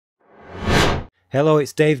Hello,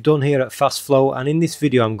 it's Dave Dunn here at Fastflow, and in this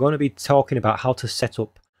video I'm going to be talking about how to set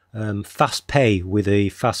up fast pay with a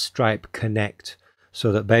Fast Stripe Connect,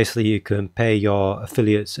 so that basically you can pay your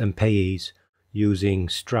affiliates and payees using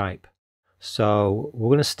Stripe. So we're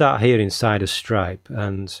going to start here inside of Stripe,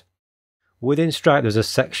 and within Stripe there's a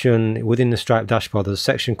section, within the Stripe dashboard there's a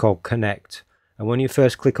section called Connect, and when you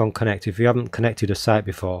first click on Connect, if you haven't connected a site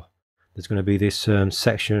before, there's going to be this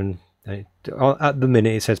section. At the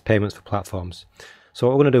minute it says payments for platforms. So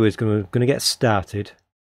what we're going to do is we're going to get started,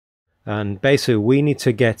 and basically we need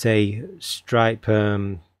to get a Stripe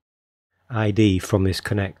ID from this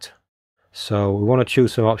Connect. So we want to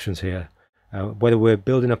choose some options here, whether we're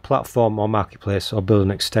building a platform or marketplace or build an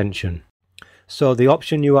extension. So the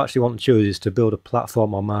option you actually want to choose is to build a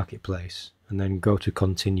platform or marketplace, and then go to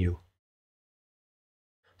continue.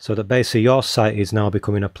 So that basically your site is now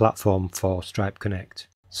becoming a platform for Stripe Connect.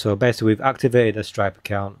 So basically we've activated a Stripe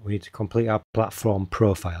account, we need to complete our platform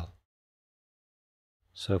profile.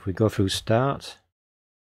 So if we go through start,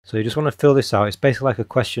 so you just want to fill this out. It's basically like a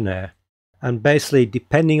questionnaire, and basically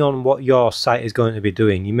depending on what your site is going to be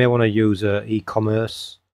doing, you may want to use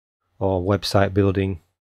e-commerce or website building.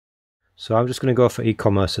 So I'm just going to go for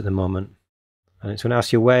e-commerce at the moment, and it's going to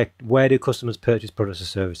ask you where do customers purchase products or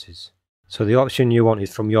services. So the option you want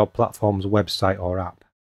is from your platform's website or app.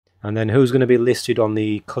 And then who's going to be listed on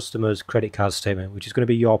the customer's credit card statement, which is going to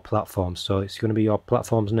be your platform. So it's going to be your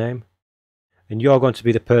platform's name. And you're going to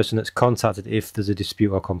be the person that's contacted if there's a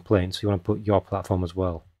dispute or complaint. So you want to put your platform as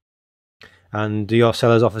well. And do your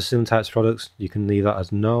sellers offer certain types of products? You can leave that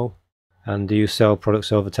as no. And do you sell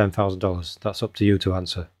products over $10,000? That's up to you to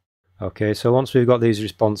answer. Okay, so once we've got these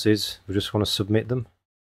responses, we just want to submit them.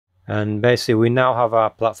 And basically we now have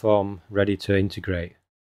our platform ready to integrate.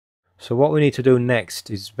 So what we need to do next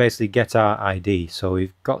is basically get our ID. So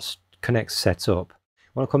we've got Connect set up. I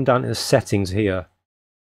want to come down to the settings here.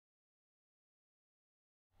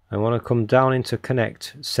 I want to come down into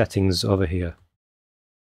Connect settings over here.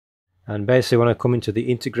 And basically I want to come into the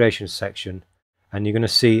integration section, and you're going to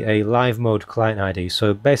see a live mode client ID.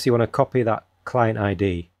 So basically you want to copy that client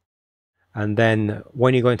ID, and then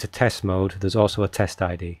when you go into test mode there's also a test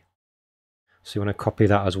ID. So you want to copy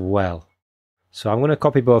that as well. So I'm going to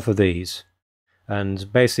copy both of these, and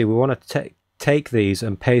basically we want to take these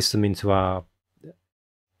and paste them into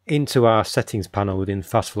our settings panel within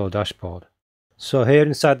Fastflow dashboard. So here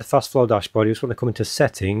inside the Fastflow dashboard you just want to come into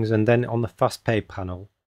settings, and then on the fast pay panel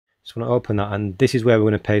just want to open that, and this is where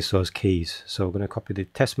we're going to paste those keys. So we're going to copy the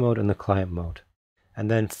test mode and the client mode, and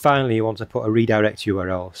then finally you want to put a redirect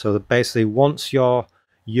URL. So that basically once your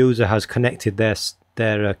user has connected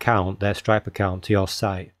their account, their Stripe account, to your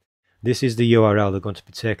site, this is the URL they're going to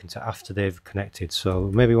be taken to after they've connected. So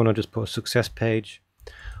maybe you want to just put a success page,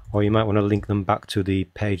 or you might want to link them back to the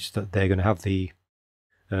page that they're going to have the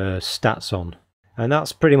stats on. And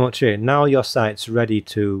that's pretty much it. Now your site's ready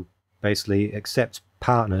to basically accept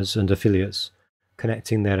partners and affiliates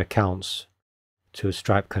connecting their accounts to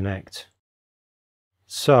Stripe Connect.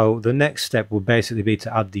 So the next step will basically be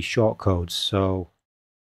to add the shortcodes. So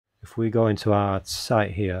if we go into our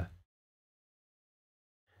site here,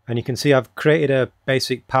 and you can see I've created a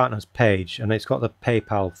basic partners page, and it's got the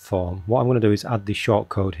PayPal form. What I'm going to do is add the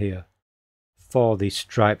shortcode here for the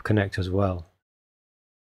Stripe Connect as well.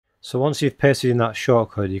 So once you've pasted in that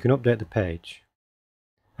shortcode, you can update the page,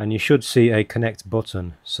 and you should see a connect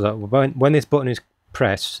button, so that when this button is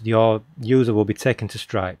pressed, your user will be taken to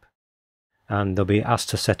Stripe and they'll be asked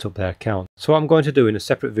to set up their account. So what I'm going to do in a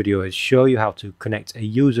separate video is show you how to connect a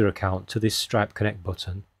user account to this Stripe Connect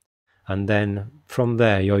button. And then from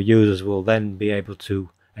there your users will then be able to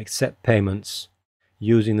accept payments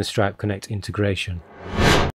using the Stripe Connect integration.